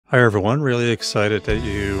Hi, everyone. Really excited that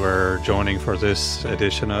you are joining for this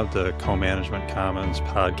edition of the Co-Management Commons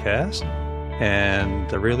podcast.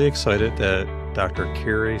 And really excited that Dr.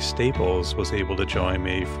 Kiri Staples was able to join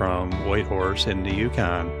me from Whitehorse in the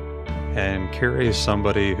Yukon. And Kiri is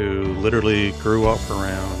somebody who literally grew up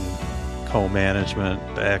around co-management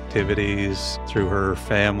activities through her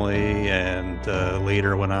family and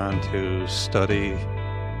later went on to study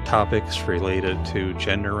topics related to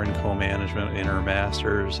gender and co-management in her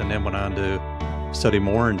master's, and then went on to study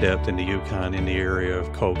more in depth in the Yukon in the area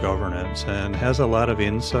of co-governance, and has a lot of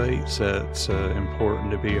insights that's important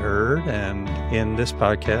to be heard. And in this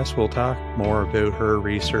podcast, we'll talk more about her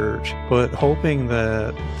research, but hoping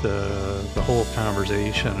that the whole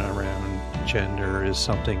conversation around gender is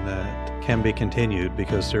something that can be continued,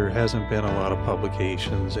 because there hasn't been a lot of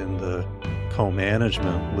publications in the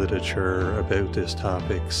co-management literature about this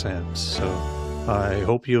topic since. So I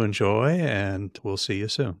hope you enjoy, and we'll see you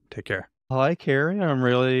soon. Take care. Hi, Kiri. I'm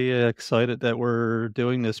really excited that we're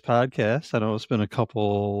doing this podcast. I know it's been a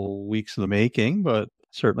couple weeks in the making, but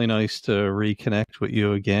certainly nice to reconnect with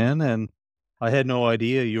you again. And I had no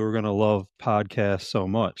idea you were going to love podcasts so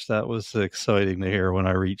much. That was exciting to hear when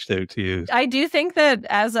I reached out to you. I do think that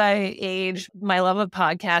as I age, my love of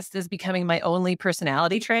podcasts is becoming my only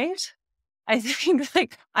personality trait. I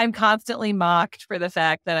think I'm constantly mocked for the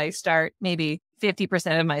fact that I start maybe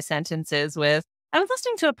 50% of my sentences with, I was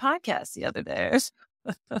listening to a podcast the other day.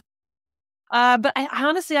 But I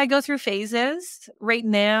honestly, I go through phases. Right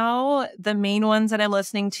now, the main ones that I'm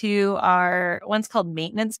listening to are one's called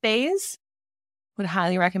Maintenance Phase. Would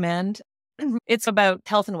highly recommend. It's about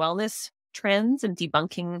health and wellness trends and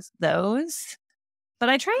debunking those. But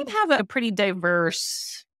I try and have a pretty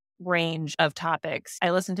diverse range of topics.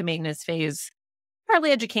 I listen to Maintenance Phase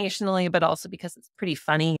partly educationally, but also because it's pretty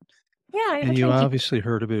funny. Yeah. And you obviously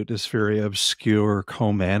heard about this very obscure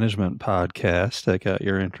co-management podcast that got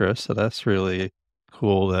your interest. So that's really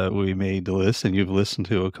cool that we made the list, and you've listened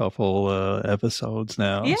to a couple episodes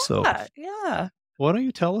now. Yeah. So Yeah. why don't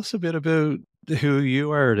you tell us a bit about who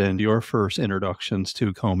you are and your first introductions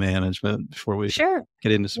to co-management before we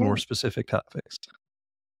get into some more specific topics?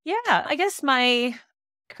 Yeah. I guess my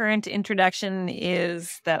current introduction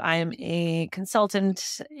is that I'm a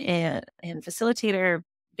consultant and facilitator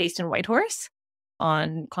based in Whitehorse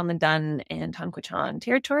on Kwantlen and Tr'ondëk Hwëch'in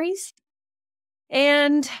territories.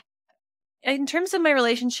 And in terms of my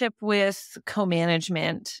relationship with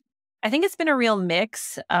co-management, I think it's been a real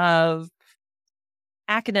mix of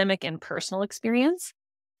academic and personal experience.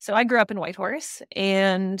 So I grew up in Whitehorse,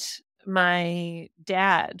 and my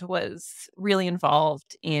dad was really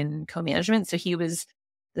involved in co-management. So he was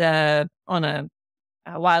on a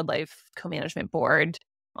wildlife co-management board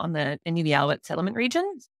on the Inuvialuit settlement region,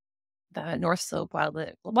 the North Slope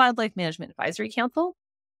Wildlife Management Advisory Council.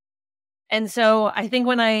 And so I think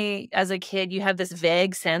as a kid, you have this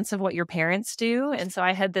vague sense of what your parents do. And so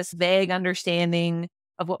I had this vague understanding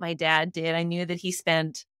of what my dad did. I knew that he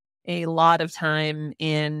spent a lot of time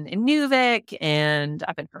in Nunavik and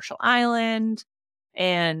up in Herschel Island.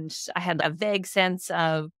 And I had a vague sense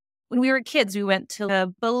of, when we were kids, we went to a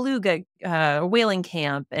beluga whaling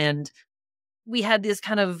camp, and we had these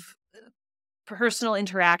kind of personal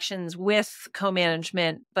interactions with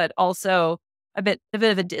co-management, but also a bit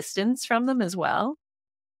of a distance from them as well.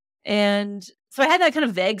 And so I had that kind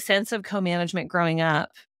of vague sense of co-management growing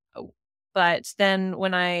up. But then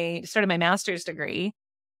when I started my master's degree,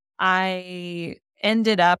 I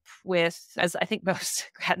ended up with, as I think most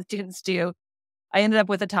grad students do, I ended up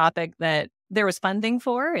with a topic that there was funding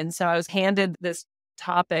for. And so I was handed this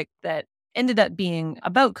topic that ended up being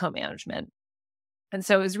about co-management. And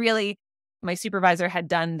so it was really, my supervisor had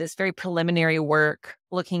done this very preliminary work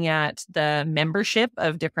looking at the membership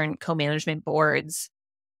of different co-management boards,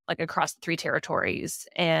 like across the 3 territories.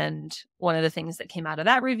 And one of the things that came out of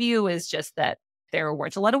that review is just that there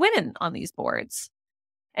weren't a lot of women on these boards.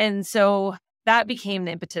 And so that became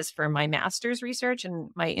the impetus for my master's research and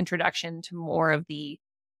my introduction to more of the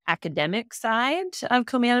academic side of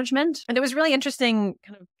co-management. And it was really interesting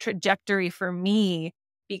kind of trajectory for me,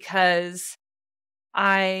 because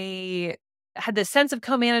I had this sense of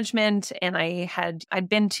co-management, and I'd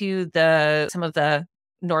been to some of the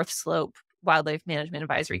North Slope Wildlife Management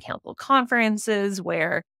Advisory Council conferences,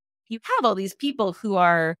 where you have all these people who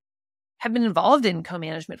have been involved in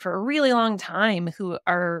co-management for a really long time, who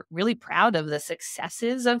are really proud of the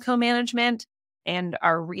successes of co-management and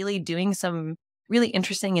are really doing some really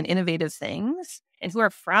interesting and innovative things, and who are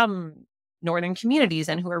from northern communities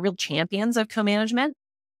and who are real champions of co-management.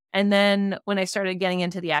 And then when I started getting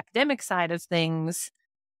into the academic side of things,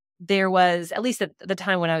 there was, at least at the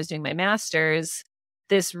time when I was doing my master's,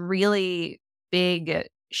 this really big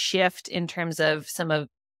shift in terms of some of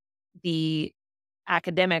the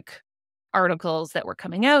academic articles that were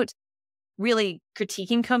coming out, really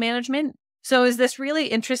critiquing co-management. So it was this really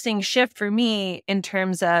interesting shift for me in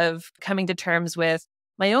terms of coming to terms with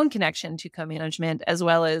my own connection to co-management, as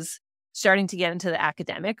well as starting to get into the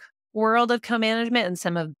academic world of co-management and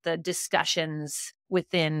some of the discussions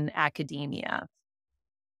within academia.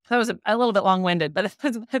 That was a little bit long-winded, but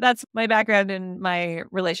that's my background and my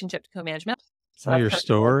relationship to co-management. So Well, that's your kind of cool.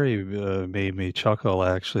 story made me chuckle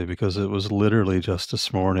actually, because it was literally just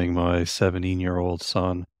this morning my 17-year-old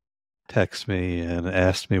son texted me and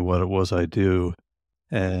asked me what it was I do.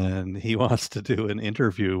 And he wants to do an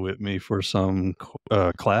interview with me for some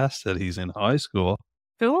class that he's in high school.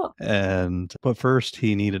 Cool. But first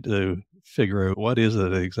he needed to figure out what is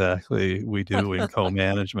it exactly we do in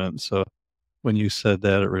co-management. So when you said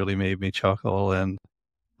that, it really made me chuckle. And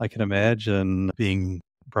I can imagine being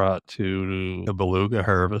brought to a beluga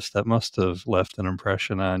harvest. That must have left an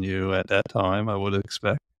impression on you at that time, I would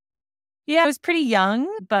expect. Yeah, I was pretty young,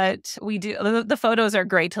 but the photos are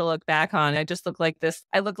great to look back on. I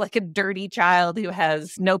look like a dirty child who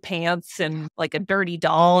has no pants and like a dirty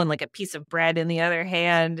doll and like a piece of bread in the other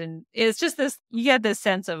hand. And it's just you get this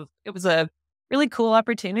sense of, it was a really cool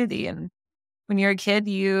opportunity. And when you're a kid,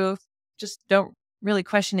 you just don't really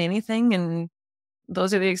question anything. And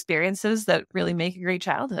those are the experiences that really make a great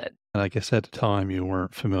childhood. And I guess at the time you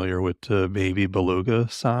weren't familiar with the Baby Beluga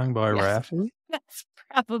song by Yes, Raffi. that's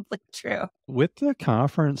probably true. With the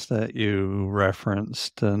conference that you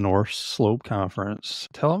referenced, the North Slope Conference,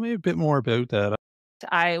 tell me a bit more about that.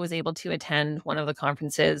 I was able to attend one of the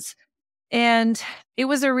conferences, and it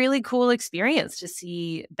was a really cool experience to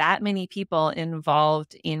see that many people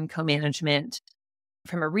involved in co-management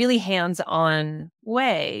from a really hands-on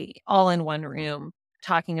way, all in one room,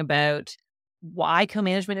 talking about why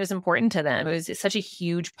co-management is important to them. It was such a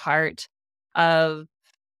huge part of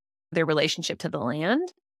their relationship to the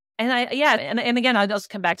land. And again, I'll just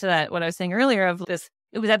come back to that, what I was saying earlier of this.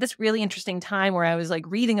 It was at this really interesting time where I was like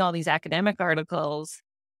reading all these academic articles,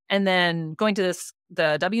 and then going to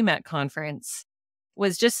the WMET conference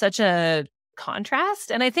was just such a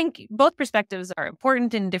contrast. And I think both perspectives are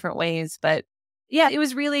important in different ways, but yeah, it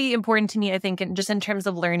was really important to me, I think, and just in terms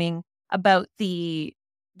of learning about the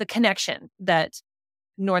connection that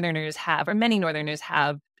Northerners have, or many Northerners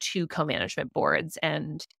have, to co-management boards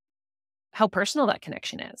and how personal that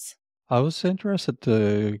connection is. I was interested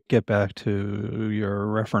to get back to your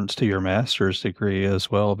reference to your master's degree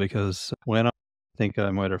as well, because when I think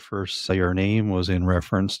I might have first saw your name was in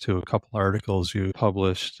reference to a couple articles you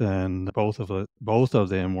published, and both of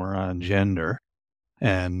them were on gender.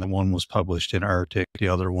 And one was published in Arctic, the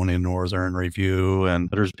other one in Northern Review. And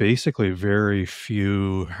there's basically very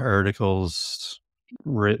few articles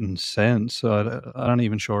written since. So I'm not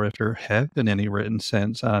even sure if there have been any written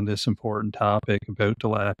since on this important topic about the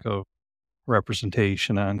lack of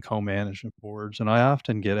representation on co-management boards. And I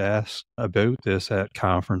often get asked about this at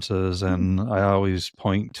conferences, and I always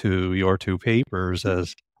point to your two papers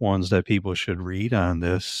as ones that people should read on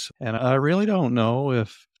this. And I really don't know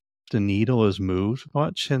if the needle has moved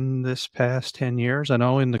much in this past 10 years. I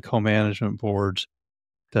know in the co-management boards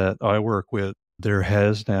that I work with, there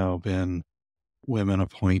has now been women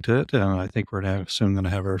appointed, and I think we're now soon going to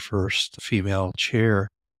have our first female chair.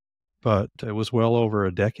 But it was well over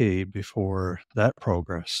a decade before that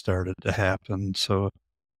progress started to happen. So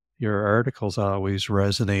your articles always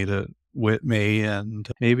resonated with me, and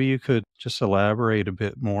maybe you could just elaborate a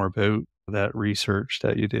bit more about that research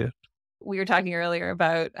that you did. We were talking earlier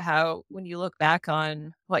about how when you look back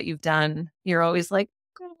on what you've done, you're always like,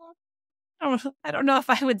 I don't know if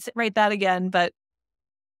I would write that again, but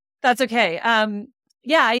that's okay.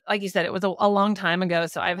 Yeah, like you said, it was a long time ago,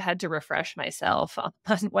 so I've had to refresh myself on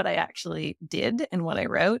what I actually did and what I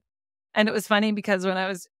wrote. And it was funny because when I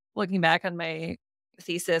was looking back on my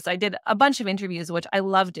thesis, I did a bunch of interviews, which I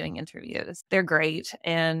love doing interviews. They're great.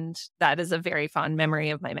 And that is a very fond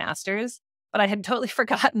memory of my master's. But I had totally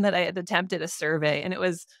forgotten that I had attempted a survey, and it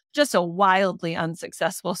was just a wildly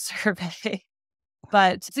unsuccessful survey.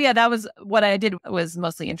 But so yeah, that was what I did, was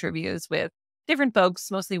mostly interviews with different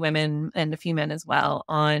folks, mostly women and a few men as well,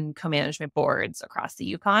 on co-management boards across the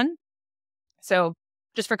Yukon. So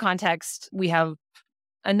just for context, we have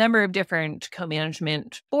a number of different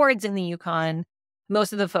co-management boards in the Yukon.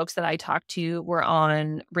 Most of the folks that I talked to were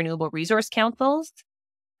on renewable resource councils,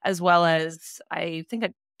 as well as I think I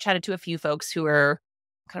chatted to a few folks who are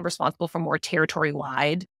kind of responsible for more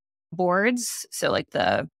territory-wide boards. So like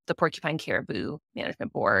the Porcupine Caribou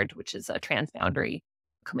Management Board, which is a transboundary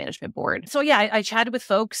co-management board. So yeah, I chatted with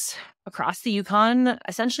folks across the Yukon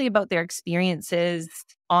essentially about their experiences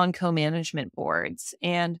on co-management boards.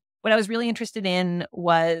 And what I was really interested in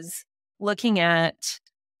was looking at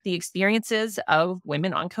the experiences of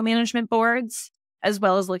women on co-management boards, as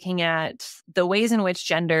well as looking at the ways in which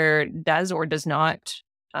gender does or does not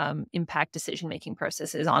impact decision-making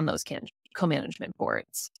processes on those co-management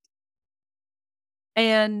boards.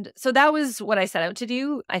 And so that was what I set out to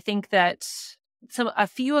do. I think that a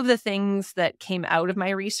few of the things that came out of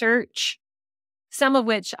my research, some of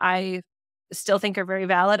which I still think are very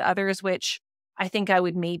valid, others which I think I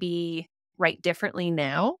would maybe write differently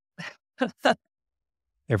now.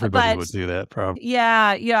 Everybody would do that, probably.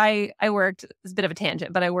 Yeah. I worked, it's a bit of a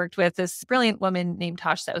tangent, but I worked with this brilliant woman named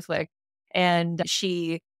Tosh Southwick. And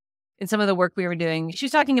she, in some of the work we were doing, she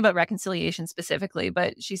was talking about reconciliation specifically,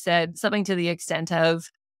 but she said something to the extent of,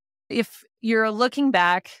 if you're looking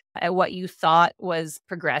back at what you thought was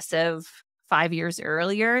progressive 5 years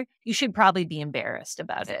earlier, you should probably be embarrassed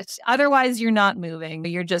about it. Otherwise, you're not moving.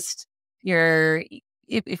 If you're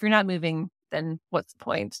not moving, then what's the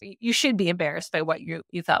point? You should be embarrassed by what you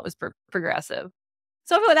thought was progressive.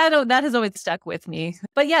 So that has always stuck with me.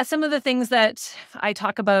 But yeah, some of the things that I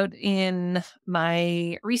talk about in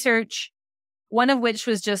my research, one of which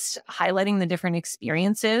was just highlighting the different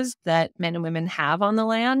experiences that men and women have on the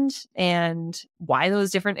land and why those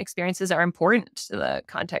different experiences are important to the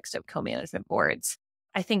context of co-management boards.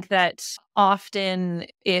 I think that often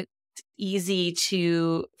it's easy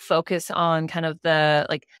to focus on kind of the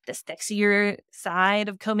sexier side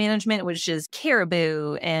of co-management, which is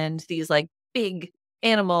caribou and these like big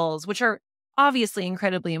animals, which are obviously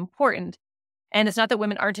incredibly important. And it's not that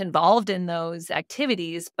women aren't involved in those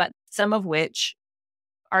activities, but some of which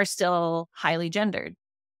are still highly gendered.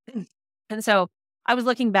 And so I was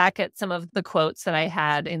looking back at some of the quotes that I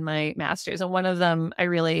had in my master's, and one of them I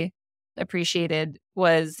really appreciated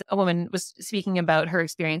was a woman was speaking about her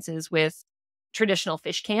experiences with traditional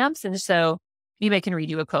fish camps. And so maybe I can read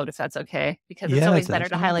you a quote if that's okay, because it's always better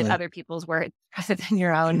to highlight other people's work rather than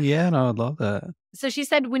your own. Yeah, no, I'd love that. So she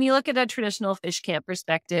said, when you look at a traditional fish camp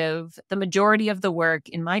perspective, the majority of the work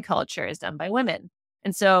in my culture is done by women.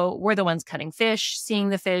 And so we're the ones cutting fish, seeing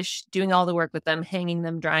the fish, doing all the work with them, hanging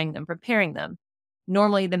them, drying them, preparing them.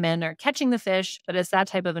 Normally the men are catching the fish, but it's that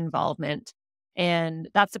type of involvement. And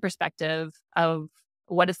that's the perspective of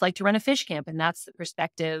what it's like to run a fish camp. And that's the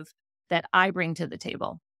perspective that I bring to the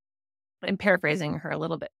table. I'm paraphrasing her a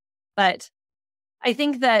little bit. But I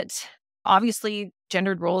think that obviously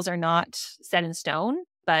gendered roles are not set in stone,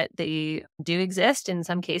 but they do exist in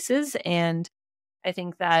some cases. And I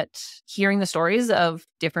think that hearing the stories of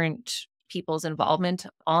different people's involvement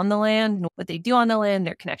on the land, what they do on the land,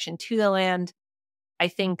 their connection to the land, I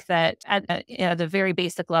think that at the very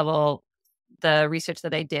basic level, the research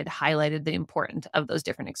that I did highlighted the importance of those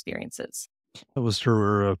different experiences. Was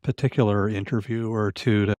there a particular interview or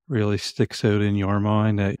two that really sticks out in your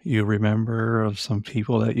mind that you remember of some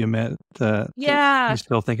people that you met that you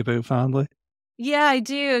still think about fondly? Yeah, I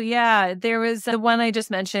do. Yeah. There was the one I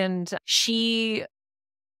just mentioned. She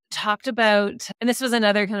talked about, and this was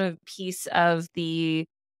another kind of piece of the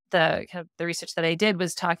research that I did,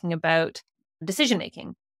 was talking about decision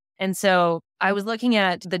making. And so I was looking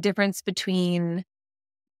at the difference between,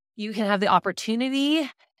 you can have the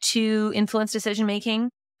opportunity to influence decision making,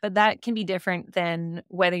 but that can be different than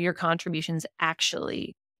whether your contributions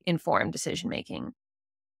actually inform decision making.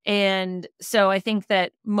 And so I think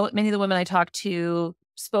that many of the women I talked to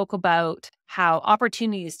spoke about how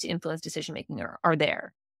opportunities to influence decision making are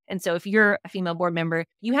there. And so if you're a female board member,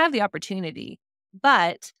 you have the opportunity,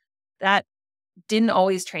 but that didn't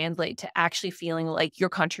always translate to actually feeling like your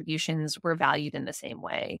contributions were valued in the same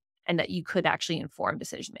way and that you could actually inform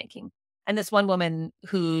decision making. And this one woman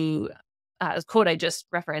who, quote I just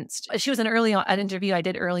referenced, she was an interview I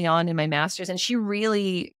did early on in my master's, and she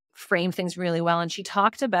really framed things really well. And she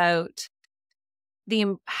talked about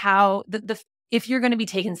how if you're going to be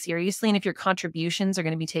taken seriously and if your contributions are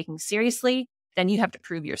going to be taken seriously, then you have to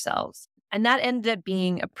prove yourselves. And that ended up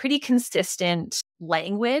being a pretty consistent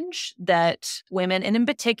language that women, and in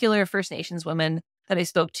particular First Nations women that I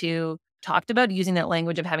spoke to, talked about, using that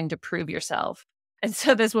language of having to prove yourself. And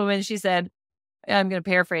so this woman, she said, I'm going to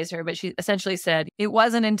paraphrase her, but she essentially said it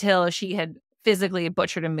wasn't until she had physically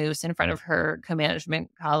butchered a moose in front of her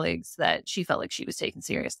co-management colleagues that she felt like she was taken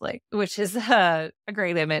seriously, which is a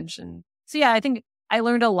great image. And so, yeah, I think I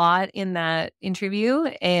learned a lot in that interview.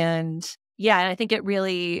 And yeah, and I think it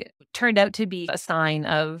really turned out to be a sign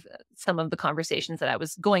of some of the conversations that I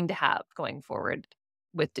was going to have going forward.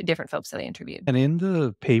 with different folks that I interviewed. And in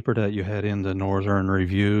the paper that you had in the Northern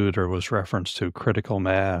Review, there was reference to critical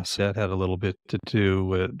mass. That had a little bit to do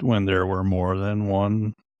with when there were more than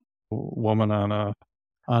one woman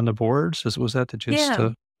on the boards. Was that the gist? Yeah.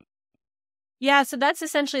 Yeah. So that's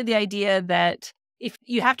essentially the idea that if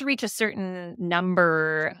you have to reach a certain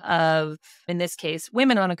number of, in this case,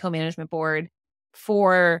 women on a co-management board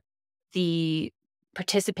for the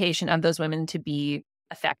participation of those women to be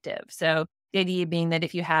effective. So the idea being that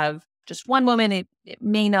if you have just one woman, it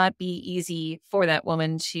may not be easy for that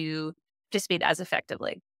woman to participate as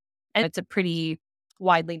effectively. And it's a pretty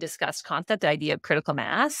widely discussed concept, the idea of critical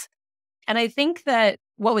mass. And I think that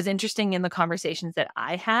what was interesting in the conversations that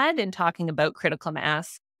I had in talking about critical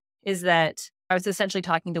mass is that I was essentially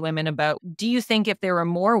talking to women about, do you think if there were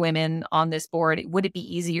more women on this board, would it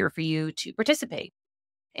be easier for you to participate?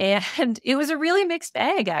 And it was a really mixed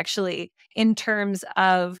bag, actually, in terms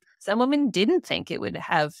of some women didn't think it would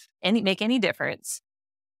make any difference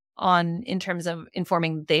in terms of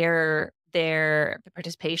informing their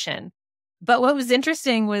participation. But what was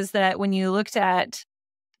interesting was that when you looked at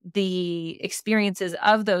the experiences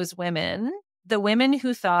of those women, the women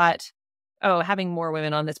who thought, oh, having more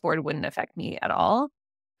women on this board wouldn't affect me at all,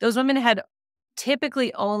 those women had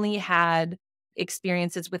typically only had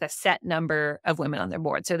experiences with a set number of women on their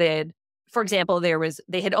board. So they had, for example,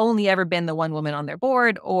 they had only ever been the one woman on their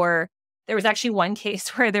board, or there was actually one case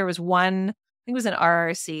where there was one, I think it was an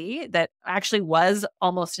RRC that actually was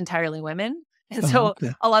almost entirely women. And so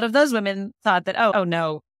Okay. a lot of those women thought that, oh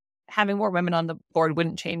no, having more women on the board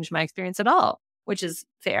wouldn't change my experience at all, which is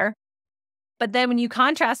fair. But then when you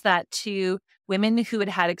contrast that to women who had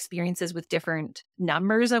had experiences with different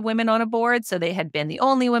numbers of women on a board, so they had been the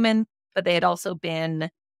only women, but they'd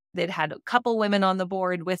had a couple women on the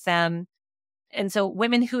board with them. And so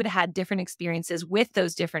women who had had different experiences with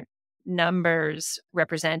those different numbers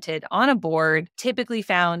represented on a board typically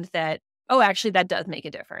found that, oh, actually, that does make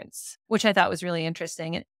a difference, which I thought was really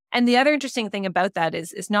interesting. And the other interesting thing about that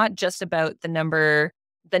is it's not just about the number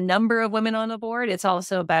of women on the board. It's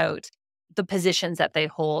also about the positions that they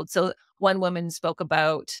hold. So one woman spoke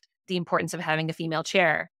about the importance of having a female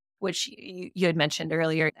chair, which you had mentioned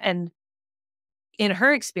earlier. And in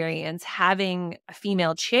her experience, having a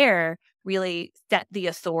female chair really set the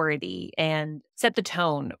authority and set the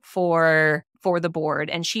tone for the board.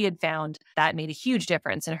 And she had found that made a huge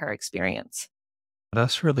difference in her experience.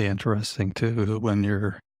 That's really interesting too. When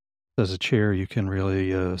you're as a chair, you can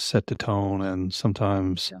really set the tone and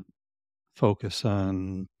sometimes focus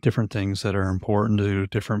on different things that are important to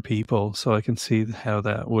different people. So I can see how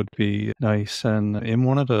that would be nice. And in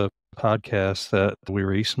one of the podcasts that we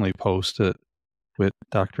recently posted with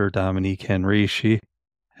Dr. Dominique Henry, she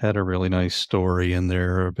had a really nice story in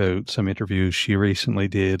there about some interviews she recently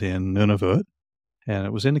did in Nunavut. And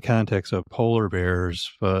it was in the context of polar bears,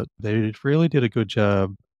 but they really did a good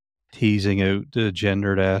job teasing out the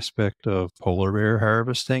gendered aspect of polar bear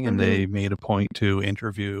harvesting. And they made a point to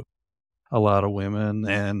interview a lot of women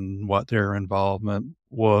and what their involvement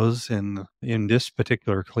was in this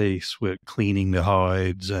particular case with cleaning the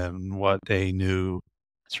hides and what they knew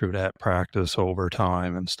through that practice over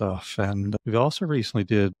time and stuff. And we've also recently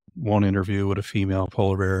did one interview with a female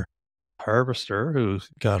polar bear harvester who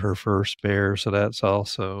got her first bear. So that's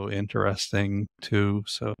also interesting too.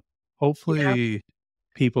 So hopefully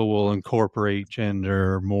people will incorporate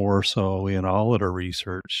gender more so in all of the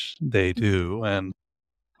research they do. And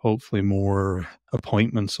hopefully more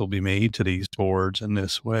appointments will be made to these boards in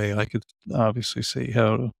this way. I could obviously see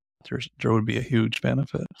how there would be a huge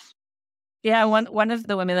benefit. Yeah, one of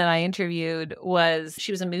the women that I interviewed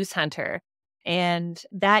she was a moose hunter. And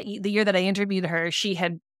the year that I interviewed her, she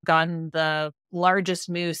had gotten the largest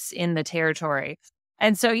moose in the territory.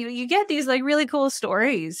 And so you get these like really cool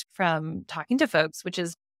stories from talking to folks, which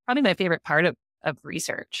is probably my favorite part of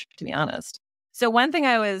research, to be honest. So one thing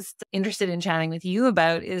I was interested in chatting with you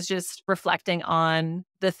about is just reflecting on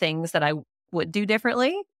the things that I would do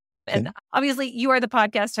differently. And obviously you are the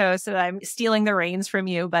podcast host and I'm stealing the reins from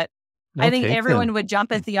you, but I think everyone would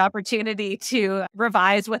jump at the opportunity to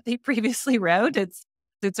revise what they previously wrote. It's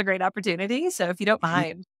a great opportunity. So if you don't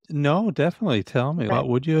mind. No, definitely. Tell me, what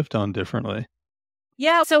would you have done differently?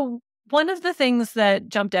 Yeah. So one of the things that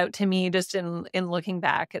jumped out to me just in looking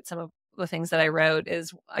back at some of the things that I wrote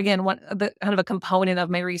is, again, the kind of a component of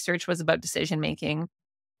my research was about decision making.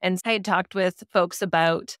 And I had talked with folks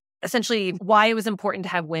about essentially why it was important to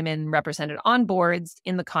have women represented on boards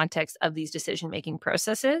in the context of these decision making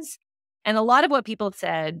processes. And a lot of what people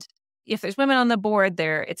said, if there's women on the board,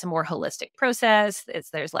 it's a more holistic process.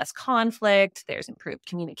 There's less conflict. There's improved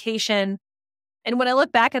communication. And when I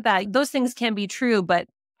look back at that, those things can be true, but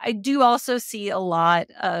I do also see a lot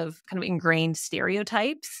of kind of ingrained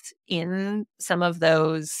stereotypes in some of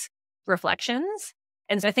those reflections.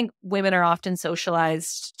 And so I think women are often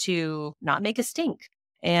socialized to not make a stink.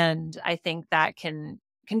 And I think that can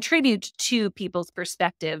contribute to people's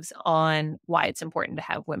perspectives on why it's important to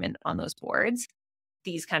have women on those boards.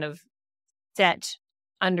 These kind of set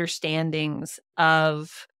understandings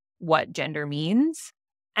of what gender means.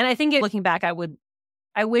 And I think looking back,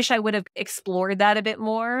 I wish I would have explored that a bit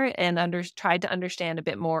more and tried to understand a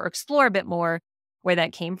bit more, or explore a bit more where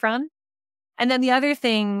that came from. And then the other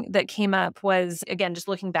thing that came up was, again, just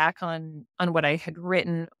looking back on what I had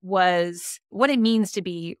written, was what it means to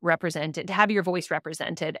be represented, to have your voice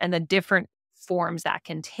represented, and the different forms that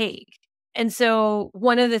can take. And so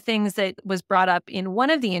one of the things that was brought up in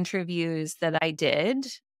one of the interviews that I did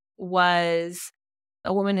was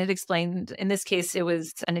a woman had explained, in this case, it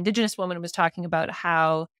was an Indigenous woman who was talking about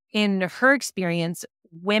how, in her experience,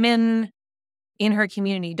 women in her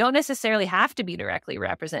community don't necessarily have to be directly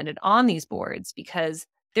represented on these boards because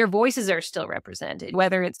their voices are still represented,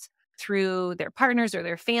 whether it's through their partners or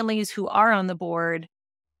their families who are on the board.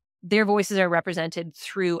 Their voices are represented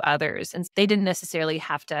through others. And they didn't necessarily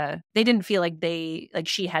have to, they didn't feel like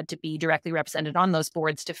she had to be directly represented on those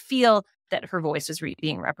boards to feel that her voice was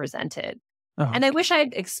being represented. Oh, and I wish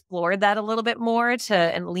I'd explored that a little bit more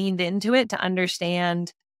and leaned into it to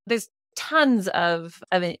understand. There's tons of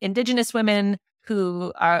Indigenous women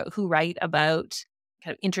who write about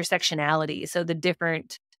kind of intersectionality. So the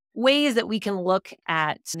different ways that we can look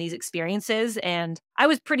at these experiences. And I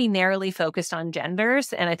was pretty narrowly focused on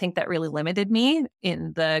genders. And I think that really limited me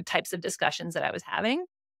in the types of discussions that I was having.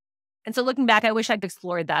 And so looking back, I wish I'd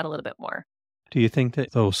explored that a little bit more. do you think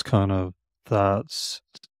that those kind of thoughts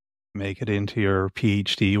make it into your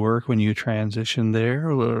PhD work when you transitioned there?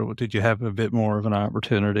 Or did you have a bit more of an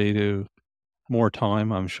opportunity more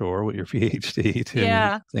time, I'm sure, with your PhD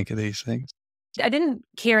to think of these things? I didn't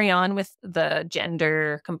carry on with the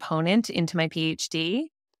gender component into my PhD.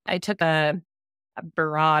 I took a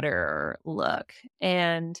broader look.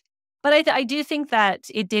 But I do think that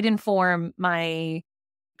it did inform my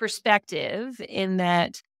perspective in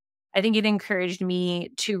that I think it encouraged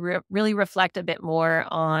me to really reflect a bit more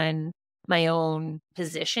on my own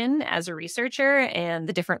position as a researcher and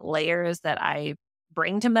the different layers that I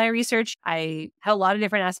bring to my research. I have a lot of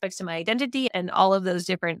different aspects to my identity, and all of those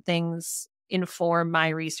different things inform my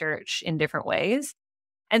research in different ways.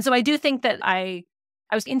 And so I do think that I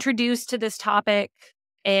was introduced to this topic,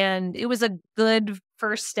 and it was a good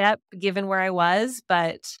first step given where I was.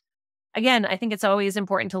 But again, I think it's always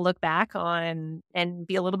important to look back on and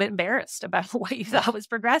be a little bit embarrassed about what you thought was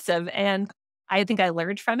progressive. And I think I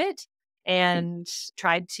learned from it and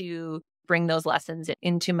tried to bring those lessons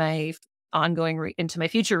into my into my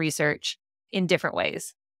future research in different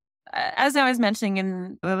ways. As I was mentioning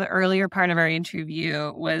in the earlier part of our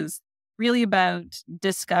interview, was really about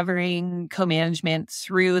discovering co-management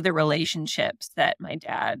through the relationships that my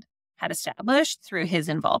dad had established through his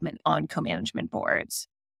involvement on co-management boards.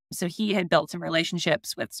 So he had built some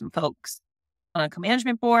relationships with some folks on a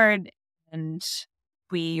co-management board, and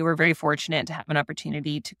we were very fortunate to have an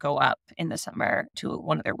opportunity to go up in the summer to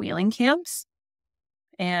one of their whaling camps.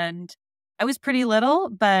 And I was pretty little,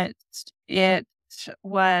 but it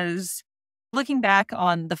was, looking back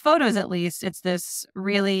on the photos at least, it's this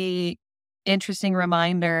really interesting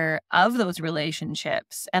reminder of those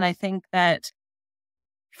relationships. And I think that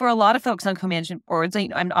for a lot of folks on co-management boards,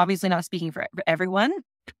 I'm obviously not speaking for everyone,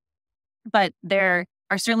 but there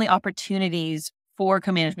are certainly opportunities for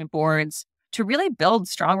co-management boards to really build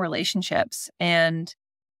strong relationships. And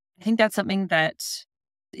I think that's something that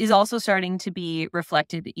is also starting to be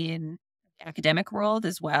reflected in the academic world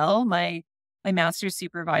as well. My master's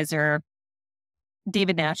supervisor,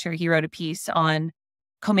 David Natcher, he wrote a piece on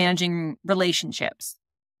co-managing relationships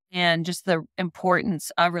and just the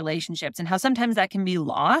importance of relationships and how sometimes that can be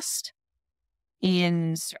lost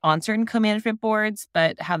on certain co-management boards,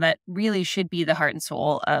 but how that really should be the heart and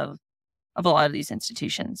soul of a lot of these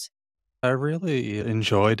institutions. I really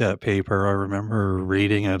enjoyed that paper. I remember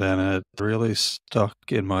reading it, and it really stuck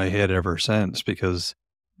in my head ever since, because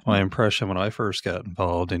my impression when I first got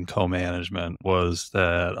involved in co-management was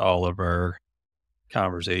that all of our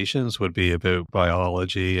conversations would be about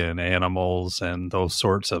biology and animals and those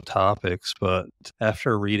sorts of topics. But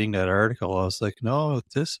after reading that article, I was like, no,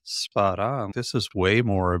 this is spot on. This is way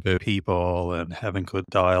more about people and having good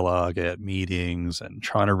dialogue at meetings and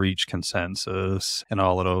trying to reach consensus and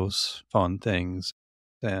all of those fun things.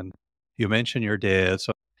 And you mentioned your dad.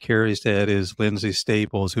 So Kiri's dad is Lindsay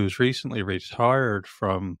Staples, who's recently retired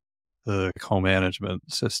from the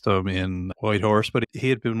co-management system in Whitehorse, but he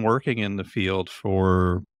had been working in the field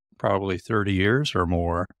for probably 30 years or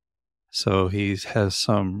more. So he has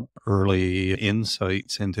some early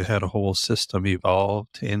insights into how the whole system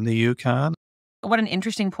evolved in the Yukon. What an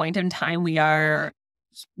interesting point in time we are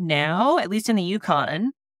now, at least in the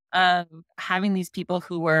Yukon, of having these people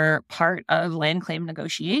who were part of land claim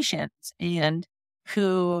negotiations and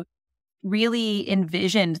who really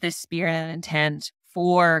envisioned this spirit and intent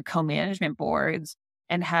for co-management boards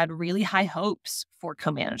and had really high hopes for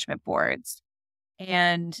co-management boards.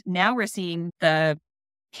 And now we're seeing the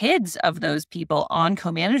kids of those people on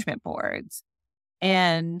co-management boards.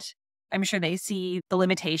 And I'm sure they see the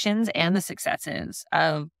limitations and the successes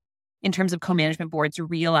of, in terms of co-management boards,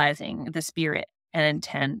 realizing the spirit and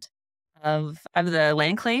intent of the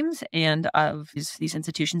land claims and of these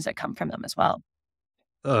institutions that come from them as well.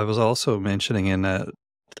 I was also mentioning in that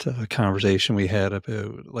conversation we had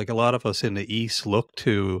about, like, a lot of us in the East look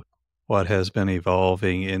to what has been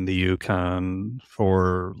evolving in the Yukon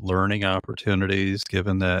for learning opportunities,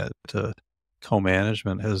 given that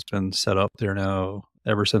co-management has been set up there now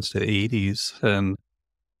ever since the 80s. And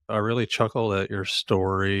I really chuckled at your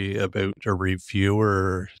story about the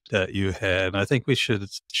reviewer that you had. I think we should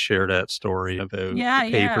share that story about the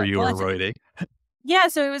paper Yeah. you were writing. Yeah,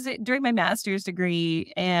 so it was during my master's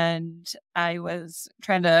degree, and I was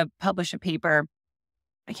trying to publish a paper.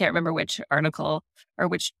 I can't remember which article or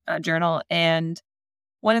which journal. And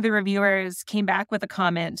one of the reviewers came back with a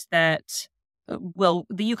comment that, well,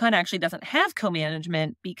 the Yukon actually doesn't have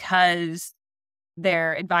co-management because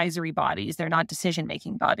they're advisory bodies. They're not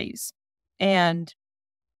decision-making bodies. And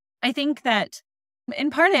I think that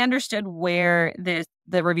in part, I understood where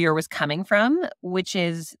the reviewer was coming from, which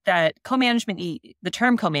is that co-management, the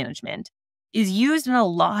term co-management, is used in a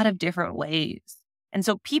lot of different ways. And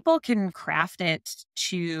so people can craft it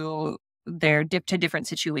to different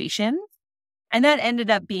situations. And that ended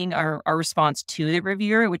up being our response to the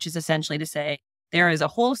reviewer, which is essentially to say there is a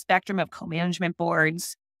whole spectrum of co-management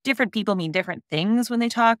boards. Different people mean different things when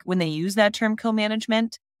they use that term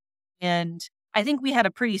co-management. And I think we had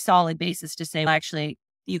a pretty solid basis to say, well, actually,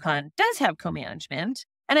 the Yukon does have co-management.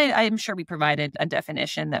 And I'm sure we provided a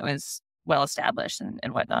definition that was well established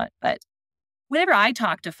and whatnot. But whenever I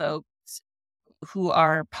talk to folks who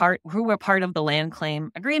were part of the land claim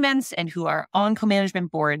agreements and who are on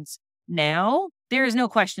co-management boards now, there is no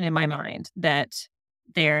question in my mind that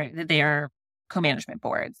they are co-management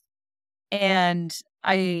boards. And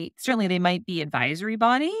certainly they might be advisory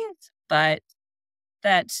bodies, but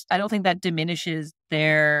that I don't think that diminishes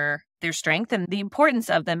their strength and the importance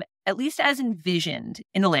of them, at least as envisioned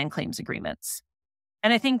in the land claims agreements.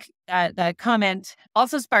 And I think that comment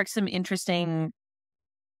also sparked some interesting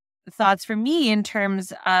thoughts for me in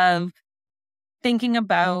terms of thinking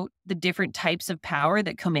about the different types of power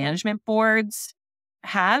that co-management boards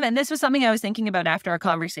have. And this was something I was thinking about after our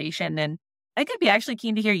conversation. And I could be actually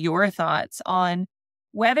keen to hear your thoughts on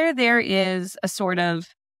whether there is a sort of,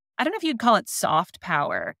 I don't know if you'd call it soft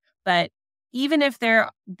power, but even if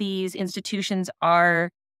these institutions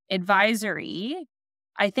are advisory,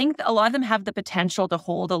 I think a lot of them have the potential to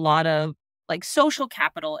hold a lot of like social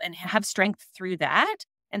capital and have strength through that.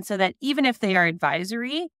 And so that even if they are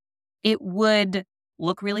advisory, it would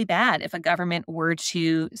look really bad if a government were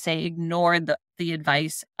to, say, ignore the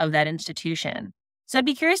advice of that institution. So I'd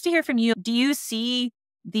be curious to hear from you. Do you see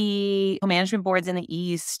the management boards in the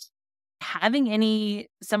East having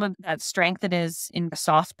some of that strength that is in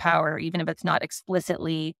soft power, even if it's not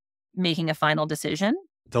explicitly making a final decision?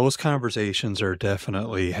 Those conversations are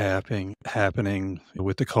definitely happening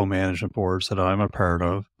with the co-management boards that I'm a part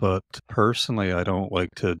of. But personally, I don't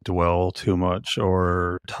like to dwell too much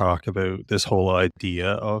or talk about this whole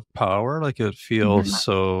idea of power. Like, it feels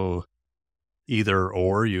so either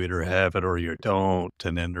or. You either have it or you don't.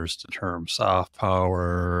 And then there's the term soft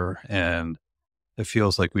power, and it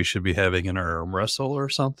feels like we should be having an arm wrestle or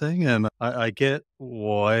something. And I get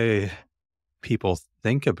why people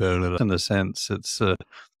think about it. In the sense, it's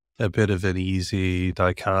a bit of an easy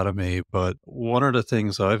dichotomy. But one of the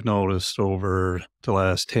things I've noticed over the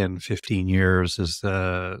last 10, 15 years is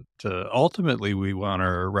that ultimately we want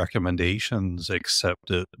our recommendations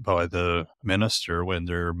accepted by the minister when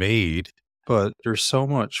they're made. But there's so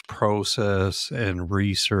much process and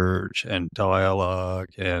research and dialogue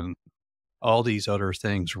and all these other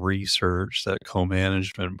things, research that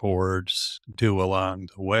co-management boards do along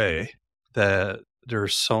the way, that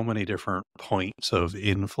there's so many different points of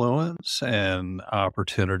influence and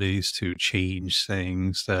opportunities to change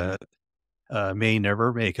things that may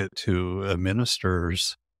never make it to a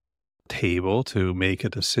minister's table to make a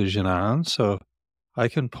decision on. So I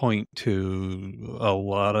can point to a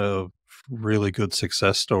lot of really good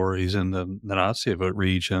success stories in the Nazi-Vote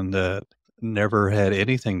region that never had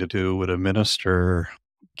anything to do with a minister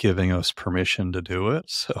giving us permission to do it.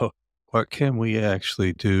 So, what can we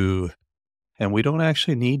actually do? And we don't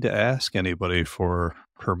actually need to ask anybody for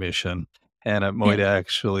permission, and it might Yeah.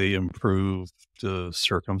 actually improve the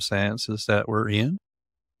circumstances that we're in.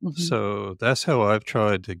 Mhm. So that's how I've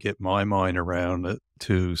tried to get my mind around it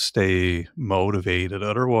to stay motivated.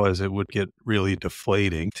 Otherwise, it would get really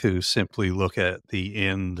deflating to simply look at the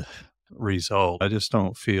end result. I just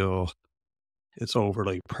don't feel it's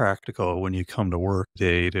overly practical when you come to work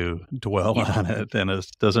day to dwell Yeah. on it, and it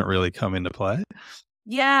doesn't really come into play.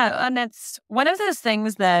 Yeah, and it's one of those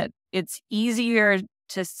things that it's easier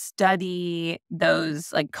to study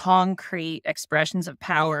those like concrete expressions of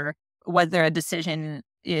power, whether a decision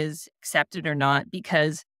is accepted or not,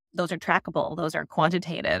 because those are trackable, those are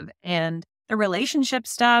quantitative. And the relationship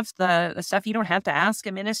stuff, the stuff you don't have to ask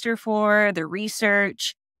a minister for, the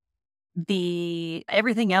research, the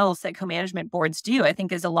everything else that co-management boards do, I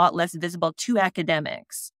think is a lot less visible to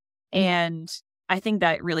academics. And I think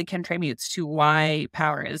that really contributes to why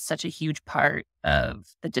power is such a huge part of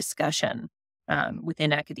the discussion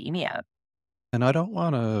within academia. And I don't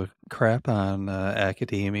want to crap on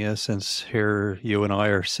academia since here you and I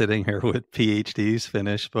are sitting here with PhDs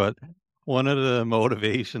finished, but one of the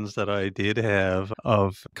motivations that I did have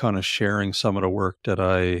of kind of sharing some of the work that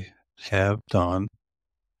I have done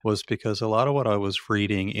was because a lot of what I was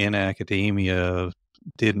reading in academia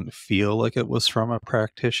didn't feel like it was from a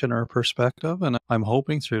practitioner perspective. And I'm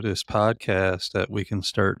hoping through this podcast that we can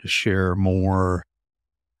start to share more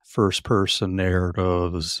first person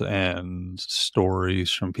narratives and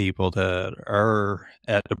stories from people that are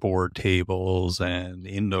at the board tables and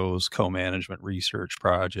in those co-management research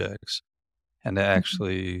projects, and to Mhm.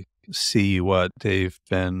 actually see what they've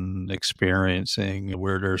been experiencing,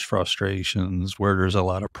 where there's frustrations, where there's a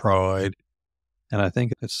lot of pride. And I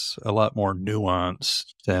think it's a lot more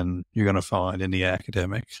nuanced than you're going to find in the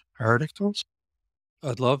academic articles.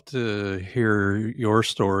 I'd love to hear your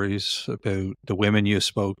stories about the women you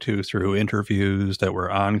spoke to through interviews that were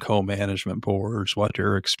on co-management boards, what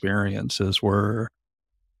your experiences were.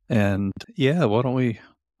 And yeah, why don't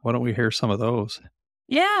we hear some of those?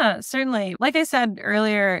 Yeah, certainly. Like I said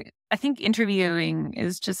earlier, I think interviewing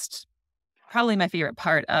is just probably my favorite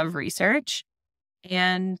part of research.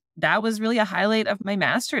 And that was really a highlight of my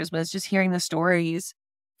master's was just hearing the stories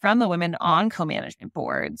from the women on co-management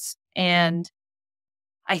boards. And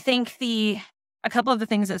I think a couple of the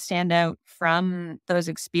things that stand out from those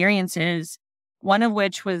experiences, one of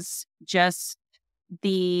which was just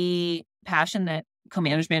the passion that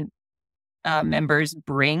co-management members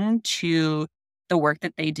bring to the work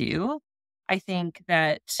that they do. I think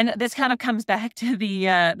that, and this kind of comes back to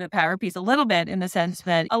the power piece a little bit in the sense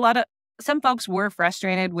that some folks were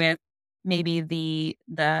frustrated with maybe the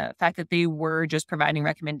fact that they were just providing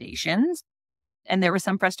recommendations, and there was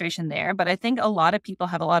some frustration there. But I think a lot of people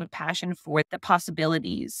have a lot of passion for the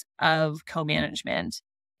possibilities of co-management.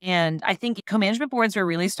 And I think co-management boards are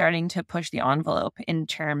really starting to push the envelope in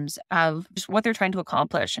terms of just what they're trying to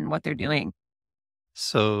accomplish and what they're doing.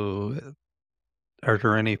 So, are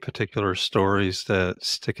there any particular stories that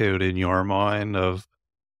stick out in your mind of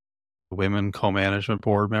women co-management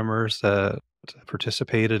board members that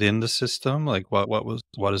participated in the system? Like what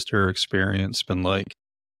has their experience been like?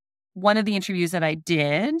 One of the interviews that I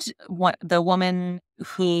did, the woman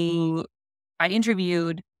who I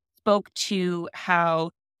interviewed spoke to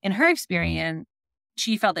how, in her experience,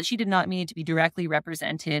 she felt that she did not need to be directly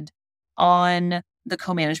represented on the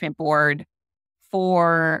co-management board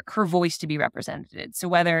for her voice to be represented. So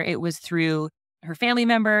whether it was through her family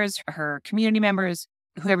members, her community members,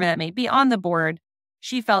 whoever that may be on the board,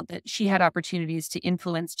 she felt that she had opportunities to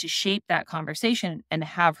influence, to shape that conversation and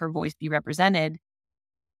have her voice be represented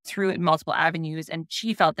through multiple avenues. And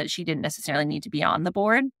she felt that she didn't necessarily need to be on the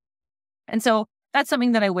board. And so that's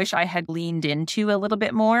something that I wish I had leaned into a little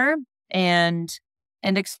bit more and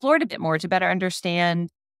explored a bit more to better understand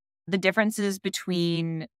the differences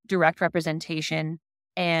between direct representation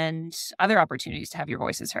and other opportunities to have your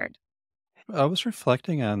voices heard. I was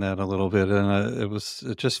reflecting on that a little bit, and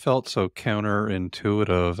it just felt so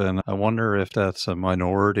counterintuitive, and I wonder if that's a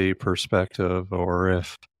minority perspective or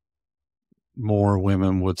if more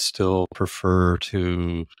women would still prefer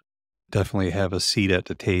to definitely have a seat at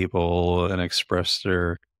the table and express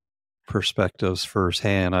their perspectives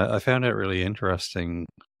firsthand. I found it really interesting,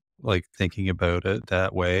 like thinking about it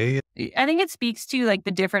that way. I think it speaks to like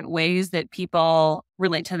the different ways that people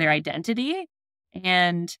relate to their identity.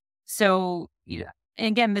 And so, And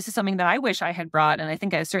again, this is something that I wish I had brought, and I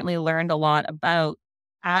think I certainly learned a lot about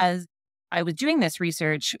as I was doing this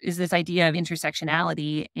research, is this idea of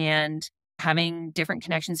intersectionality and having different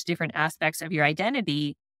connections to different aspects of your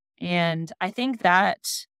identity. And I think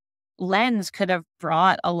that lens could have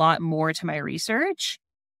brought a lot more to my research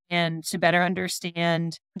and to better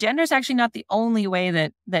understand gender is actually not the only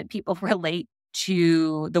way that people relate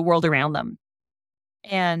to the world around them.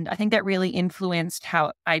 And I think that really influenced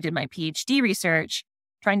how I did my PhD research,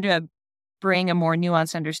 trying to bring a more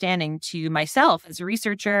nuanced understanding to myself as a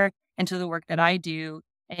researcher and to the work that I do,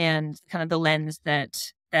 and kind of the lens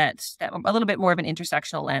that a little bit more of an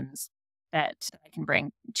intersectional lens that I can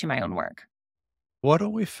bring to my own work. Why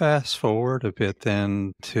don't we fast forward a bit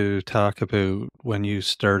then to talk about when you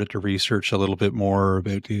started to research a little bit more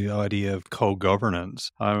about the idea of co-governance?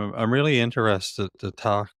 I'm really interested to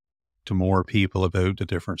talk to more people about the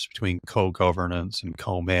difference between co-governance and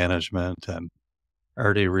co-management, and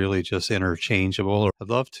are they really just interchangeable? I'd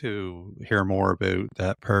love to hear more about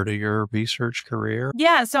that part of your research career.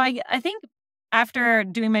 Yeah, so I think after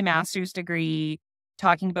doing my master's degree,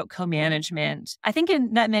 talking about co-management, I think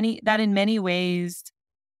in many ways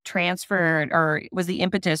transferred or was the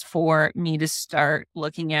impetus for me to start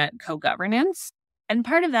looking at co-governance. And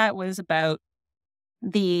part of that was about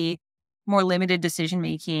the more limited decision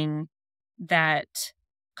making that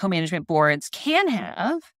co-management boards can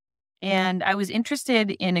have. And I was interested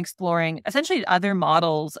in exploring essentially other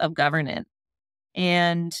models of governance.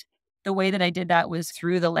 And the way that I did that was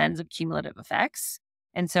through the lens of cumulative effects.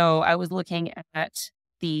 And so I was looking at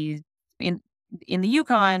the in the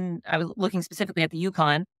Yukon, I was looking specifically at the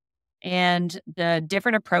Yukon and the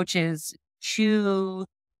different approaches to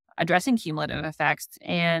addressing cumulative effects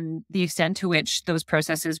and the extent to which those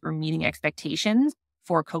processes were meeting expectations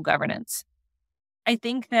for co-governance. I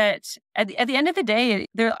think that at the end of the day,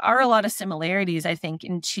 there are a lot of similarities, I think,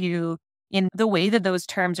 in the way that those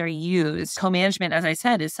terms are used. Co-management, as I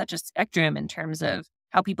said, is such a spectrum in terms of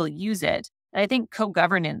how people use it. And I think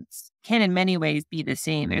co-governance can in many ways be the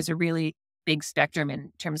same. There's a really big spectrum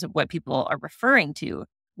in terms of what people are referring to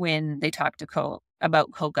when they talk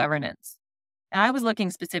about co-governance. And I was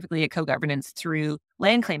looking specifically at co-governance through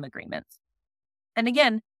land claim agreements. And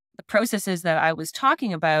again, the processes that I was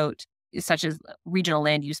talking about, such as regional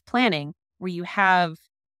land use planning, where you have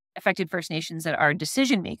affected First Nations that are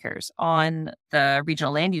decision makers on the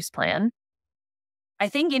regional land use plan. I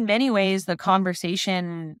think in many ways, the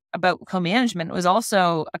conversation about co-management was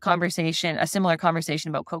also a similar conversation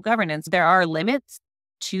about co-governance. There are limits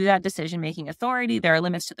to that decision-making authority. There are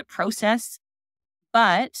limits to the process,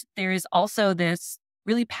 but there is also this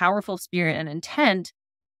really powerful spirit and intent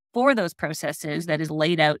for those processes that is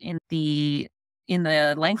laid out in the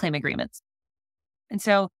land claim agreements. And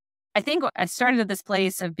so I think I started at this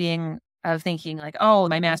place of thinking like, oh,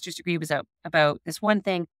 my master's degree was about this one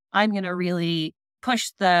thing. I'm going to really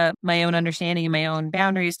push my own understanding and my own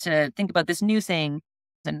boundaries to think about this new thing.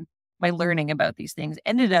 And my learning about these things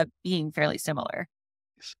ended up being fairly similar.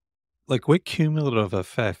 Like with cumulative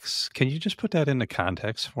effects, can you just put that into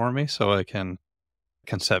context for me so I can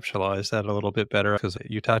conceptualize that a little bit better? Because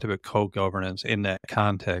you talked about co-governance in that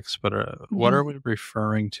context, but what are we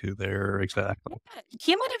referring to there exactly?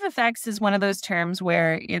 Cumulative effects is one of those terms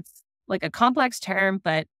where it's like a complex term,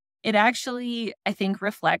 but it actually, I think,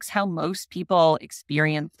 reflects how most people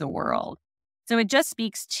experience the world. So it just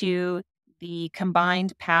speaks to the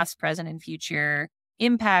combined past, present, and future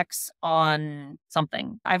impacts on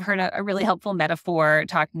something. I've heard a really helpful metaphor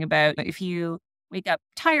talking about if you wake up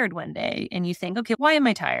tired one day and you think, okay, why am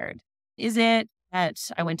I tired? Is it that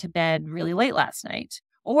I went to bed really late last night?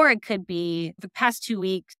 Or it could be the past 2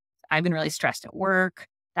 weeks, I've been really stressed at work.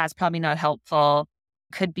 That's probably not helpful.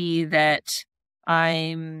 Could be that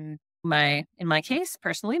in my case,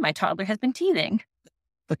 personally, my toddler has been teething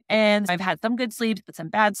and I've had some good sleeps, but some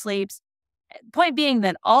bad sleeps. Point being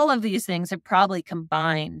that all of these things have probably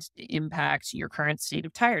combined to impact your current state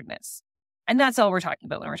of tiredness. And that's all we're talking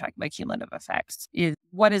about when we're talking about cumulative effects, is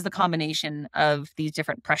what is the combination of these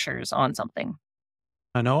different pressures on something.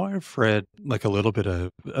 I know I've read like a little bit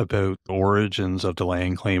about the origins of the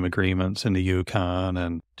land claim agreements in the Yukon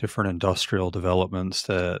and different industrial developments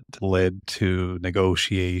that led to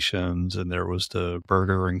negotiations, and there was the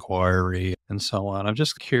Burger Inquiry and so on. I'm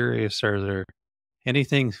just curious, are there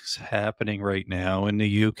anything happening right now in the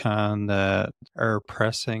Yukon that are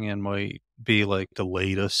pressing and might be like the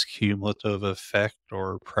latest cumulative effect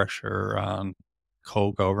or pressure on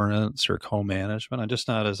co-governance or co-management? I'm just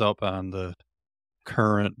not as up on the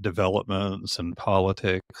current developments and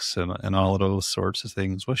politics and all of those sorts of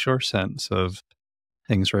things. What's your sense of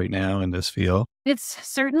things right now in this field? It's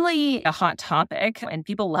certainly a hot topic and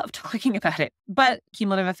people love talking about it, but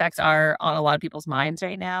cumulative effects are on a lot of people's minds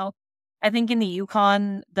right now. I think in the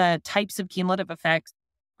Yukon, the types of cumulative effects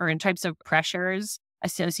or in types of pressures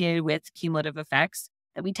associated with cumulative effects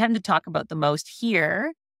that we tend to talk about the most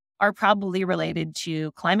here are probably related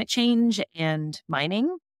to climate change and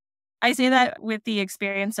mining. I say that with the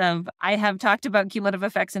experience of I have talked about cumulative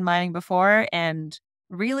effects in mining before and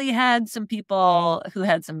really had some people who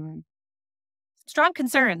had some strong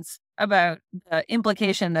concerns about the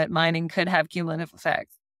implication that mining could have cumulative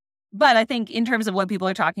effects. But I think in terms of what people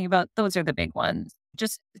are talking about, those are the big ones.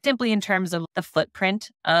 Just simply in terms of the footprint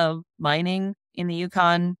of mining in the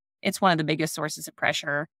Yukon, it's one of the biggest sources of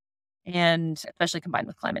pressure, and especially combined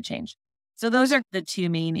with climate change. So those are the two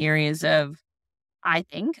main areas of, I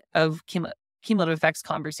think, of cumulative effects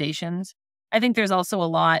conversations. I think there's also a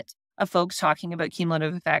lot of folks talking about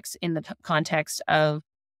cumulative effects in the context of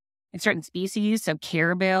certain species. So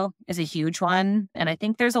caribou is a huge one. And I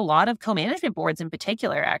think there's a lot of co-management boards in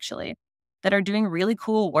particular, actually, that are doing really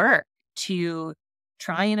cool work to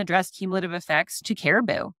try and address cumulative effects to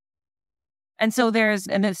caribou. And so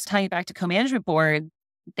and this tying back to co-management board,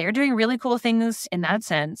 they're doing really cool things in that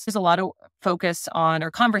sense. There's a lot of focus on or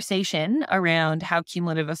conversation around how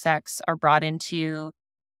cumulative effects are brought into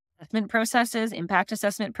assessment processes, impact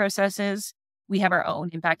assessment processes. We have our own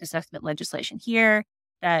impact assessment legislation here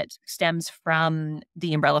that stems from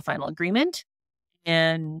the Umbrella Final Agreement.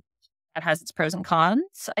 And that has its pros and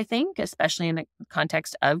cons, I think, especially in the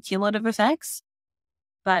context of cumulative effects.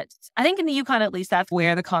 But I think in the Yukon, at least, that's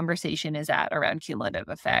where the conversation is at around cumulative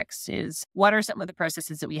effects is what are some of the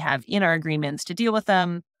processes that we have in our agreements to deal with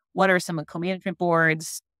them? What are some of co-management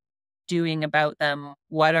boards doing about them?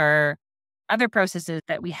 What are other processes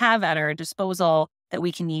that we have at our disposal that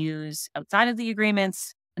we can use outside of the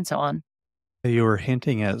agreements and so on? You were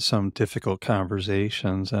hinting at some difficult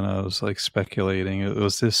conversations, and I was like speculating.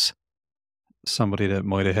 Was this somebody that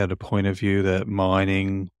might have had a point of view that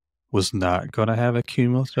mining was not going to have a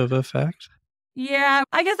cumulative effect? Yeah,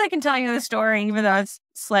 I guess I can tell you the story, even though it's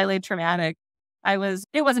slightly traumatic. It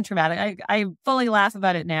wasn't traumatic. I fully laugh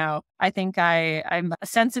about it now. I think I'm a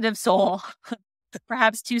sensitive soul,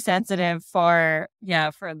 perhaps too sensitive for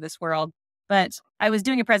this world. But I was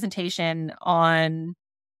doing a presentation on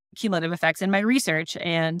cumulative effects in my research,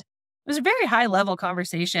 and it was a very high level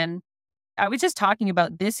conversation. I was just talking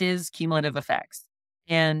about this is cumulative effects.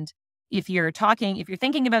 And if you're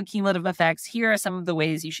thinking about cumulative effects, here are some of the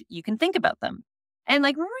ways you can think about them. And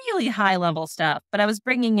like really high level stuff. But I was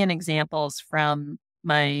bringing in examples from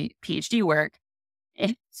my PhD work.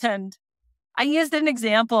 And I used an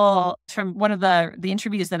example from one of the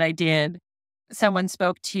interviews that I did. Someone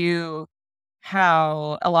spoke to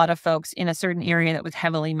how a lot of folks in a certain area that was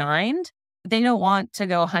heavily mined, they don't want to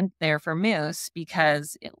go hunt there for moose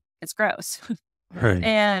because it's gross. Right.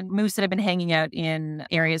 And moose that have been hanging out in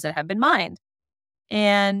areas that have been mined.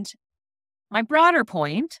 And my broader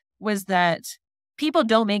point was that people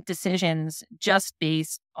don't make decisions just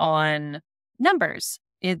based on numbers.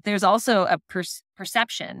 There's also a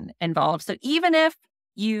perception involved. So even if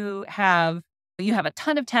you have a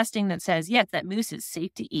ton of testing that says, yes, that moose is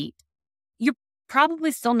safe to eat, you're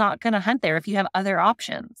probably still not going to hunt there if you have other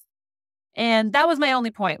options. And that was my only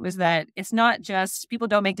point, was that it's not just people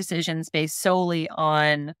don't make decisions based solely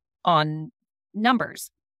on numbers.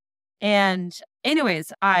 And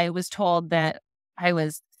anyways, I was told that I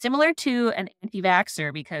was similar to an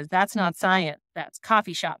anti-vaxxer because that's not science, that's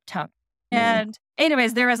coffee shop talk. And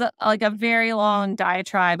anyways, there was a very long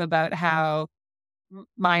diatribe about how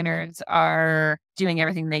miners are doing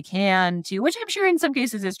everything they can to, which I'm sure in some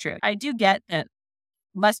cases is true. I do get that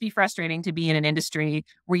must be frustrating to be in an industry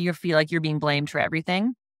where you feel like you're being blamed for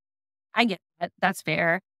everything. I get that. That's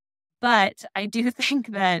fair. But I do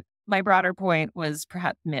think that my broader point was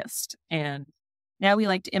perhaps missed. And now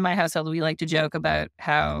in my household, we like to joke about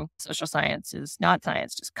how social science is not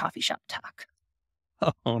science, just coffee shop talk.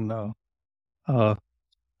 Oh, no.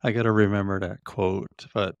 I got to remember that quote.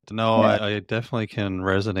 But no, Yeah. I definitely can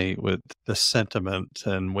resonate with the sentiment.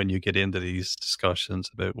 And when you get into these discussions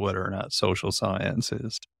about whether or not social science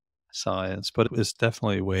is science, but it's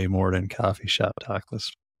definitely way more than coffee shop talk.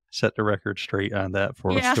 Let's set the record straight on that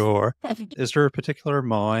for Yeah. sure. Is there a particular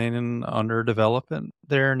mine under development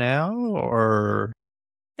there now, or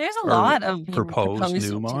There's a are lot of proposed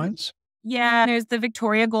new mines? Yeah, there's the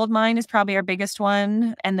Victoria Gold Mine is probably our biggest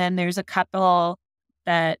one. And then there's a couple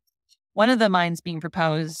that one of the mines being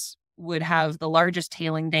proposed would have the largest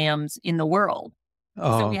tailing dams in the world. So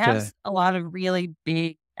Oh, we okay. have a lot of really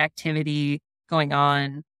big activity going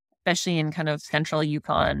on, especially in kind of central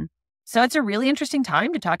Yukon. So it's a really interesting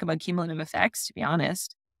time to talk about cumulative effects, to be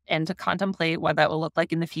honest, and to contemplate what that will look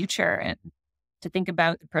like in the future and to think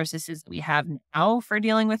about the processes that we have now for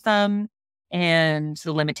dealing with them and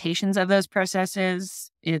the limitations of those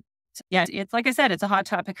processes. It's like I said, it's a hot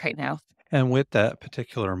topic right now. And with that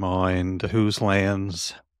particular mind, whose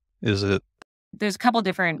lands is it? There's a couple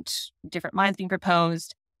different mines being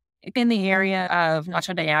proposed in the area of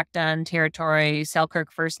Tr'ondëk territory,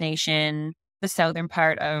 Selkirk First Nation. The southern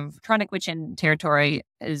part of Tr'ondëk Hwëch'in territory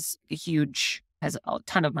has a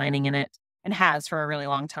ton of mining in it and has for a really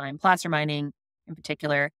long time. Placer mining in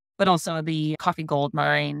particular, but also the coffee gold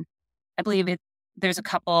mine. I believe there's a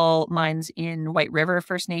couple mines in White River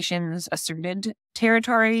First Nations asserted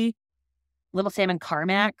territory. Little Salmon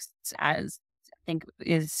Carmacks, as I think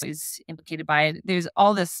is implicated by it. There's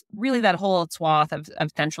all this, really that whole swath of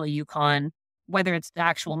central Yukon, whether it's the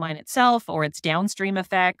actual mine itself or its downstream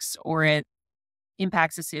effects or it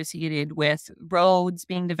impacts associated with roads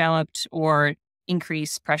being developed or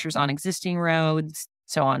increased pressures on existing roads,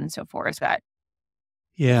 so on and so forth.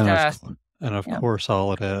 And of course,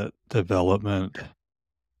 all of that development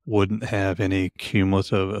wouldn't have any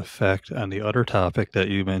cumulative effect on the other topic that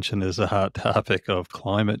you mentioned is a hot topic of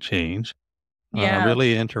climate change. I'm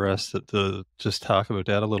really interested to just talk about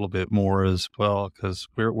that a little bit more as well, because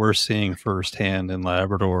we're seeing firsthand in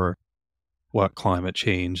Labrador what climate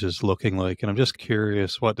change is looking like. And I'm just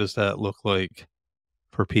curious, what does that look like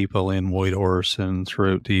for people in Whitehorse and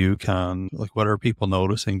throughout the Yukon? Like, what are people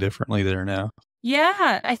noticing differently there now?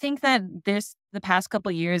 Yeah, I think that the past couple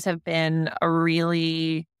of years have been a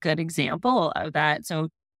really good example of that. So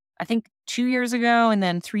I think 2 years ago and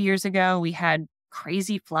then 3 years ago, we had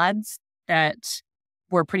crazy floods that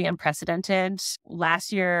were pretty unprecedented.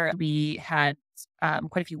 Last year, we had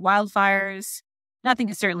quite a few wildfires. Nothing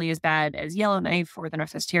is certainly as bad as Yellowknife or the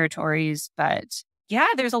Northwest Territories, but yeah,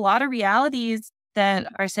 there's a lot of realities that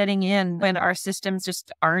are setting in when our systems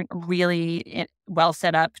just aren't really well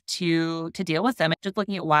set up to deal with them. Just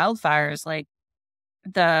looking at wildfires, like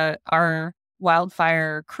our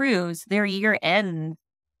wildfire crews, their year ends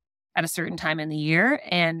at a certain time in the year.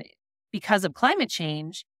 And because of climate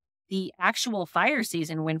change, the actual fire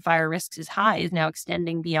season when fire risks is high is now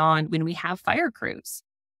extending beyond when we have fire crews.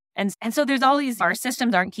 And so there's all these, our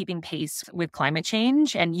systems aren't keeping pace with climate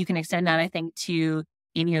change. And you can extend that, I think, to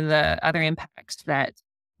any of the other impacts that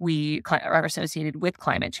are associated with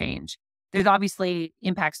climate change. There's obviously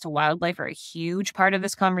impacts to wildlife are a huge part of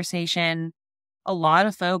this conversation. A lot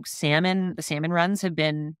of folks, the salmon runs have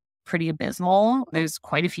been pretty abysmal. There's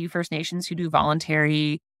quite a few First Nations who do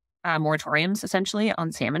voluntary moratoriums, essentially,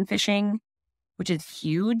 on salmon fishing, which is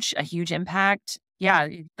a huge impact. Yeah,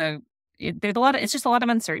 it's just a lot of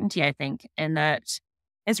uncertainty, I think, and that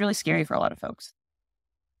is really scary for a lot of folks.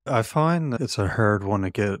 I find that it's a hard one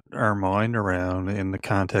to get our mind around in the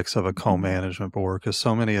context of a co-management board, because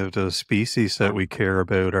so many of the species that we care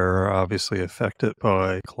about are obviously affected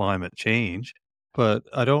by climate change. But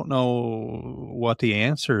I don't know what the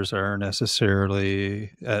answers are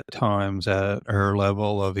necessarily at times at our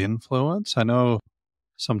level of influence. I know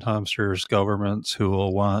sometimes there's governments who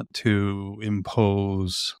will want to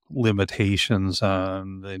impose limitations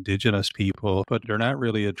on the Indigenous people, but they're not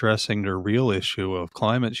really addressing the real issue of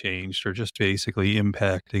climate change. They're just basically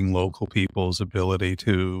impacting local people's ability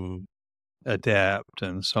to adapt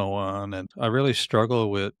and so on. And I really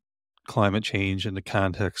struggle with climate change in the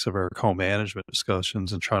context of our co-management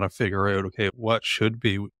discussions and trying to figure out, okay, what should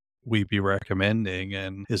we be recommending?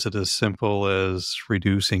 And is it as simple as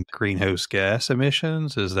reducing greenhouse gas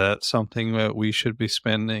emissions? Is that something that we should be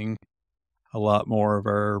spending a lot more of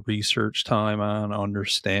our research time on,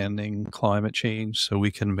 understanding climate change so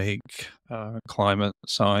we can make climate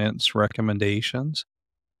science recommendations?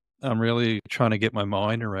 I'm really trying to get my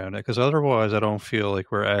mind around it, because otherwise I don't feel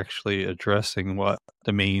like we're actually addressing what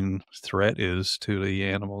the main threat is to the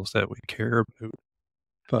animals that we care about.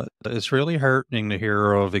 But it's really heartening to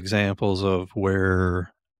hear of examples of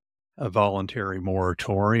where a voluntary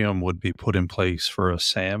moratorium would be put in place for a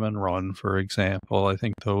salmon run, for example. I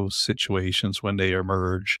think those situations, when they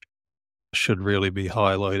emerge, should really be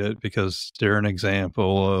highlighted, because they're an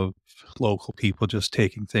example of local people just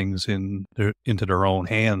taking things into their own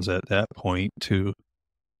hands at that point to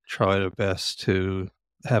try their best to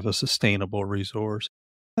have a sustainable resource.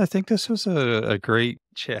 I think this was a great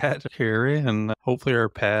chat, Kiri, and hopefully our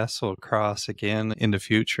paths will cross again in the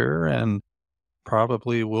future, and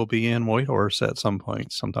probably we'll be in Whitehorse at some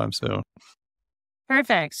point sometime soon.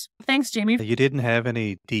 Perfect. Thanks, Jamie. You didn't have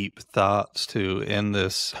any deep thoughts to end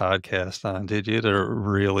this podcast on, did you, to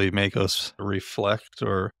really make us reflect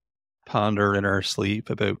or ponder in our sleep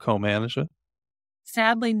about co-management?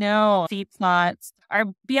 Sadly, no. Feet thoughts are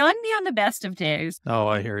beyond me on the best of days. Oh,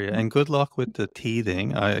 I hear you. And good luck with the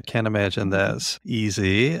teething. I can't imagine that's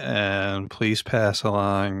easy. And please pass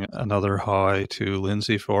along another hi to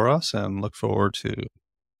Lindsay for us and look forward to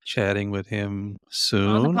chatting with him On the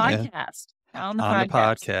soon podcast. On the on the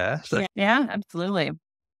podcast. podcast. Yeah, absolutely.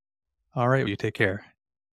 All right. You take care.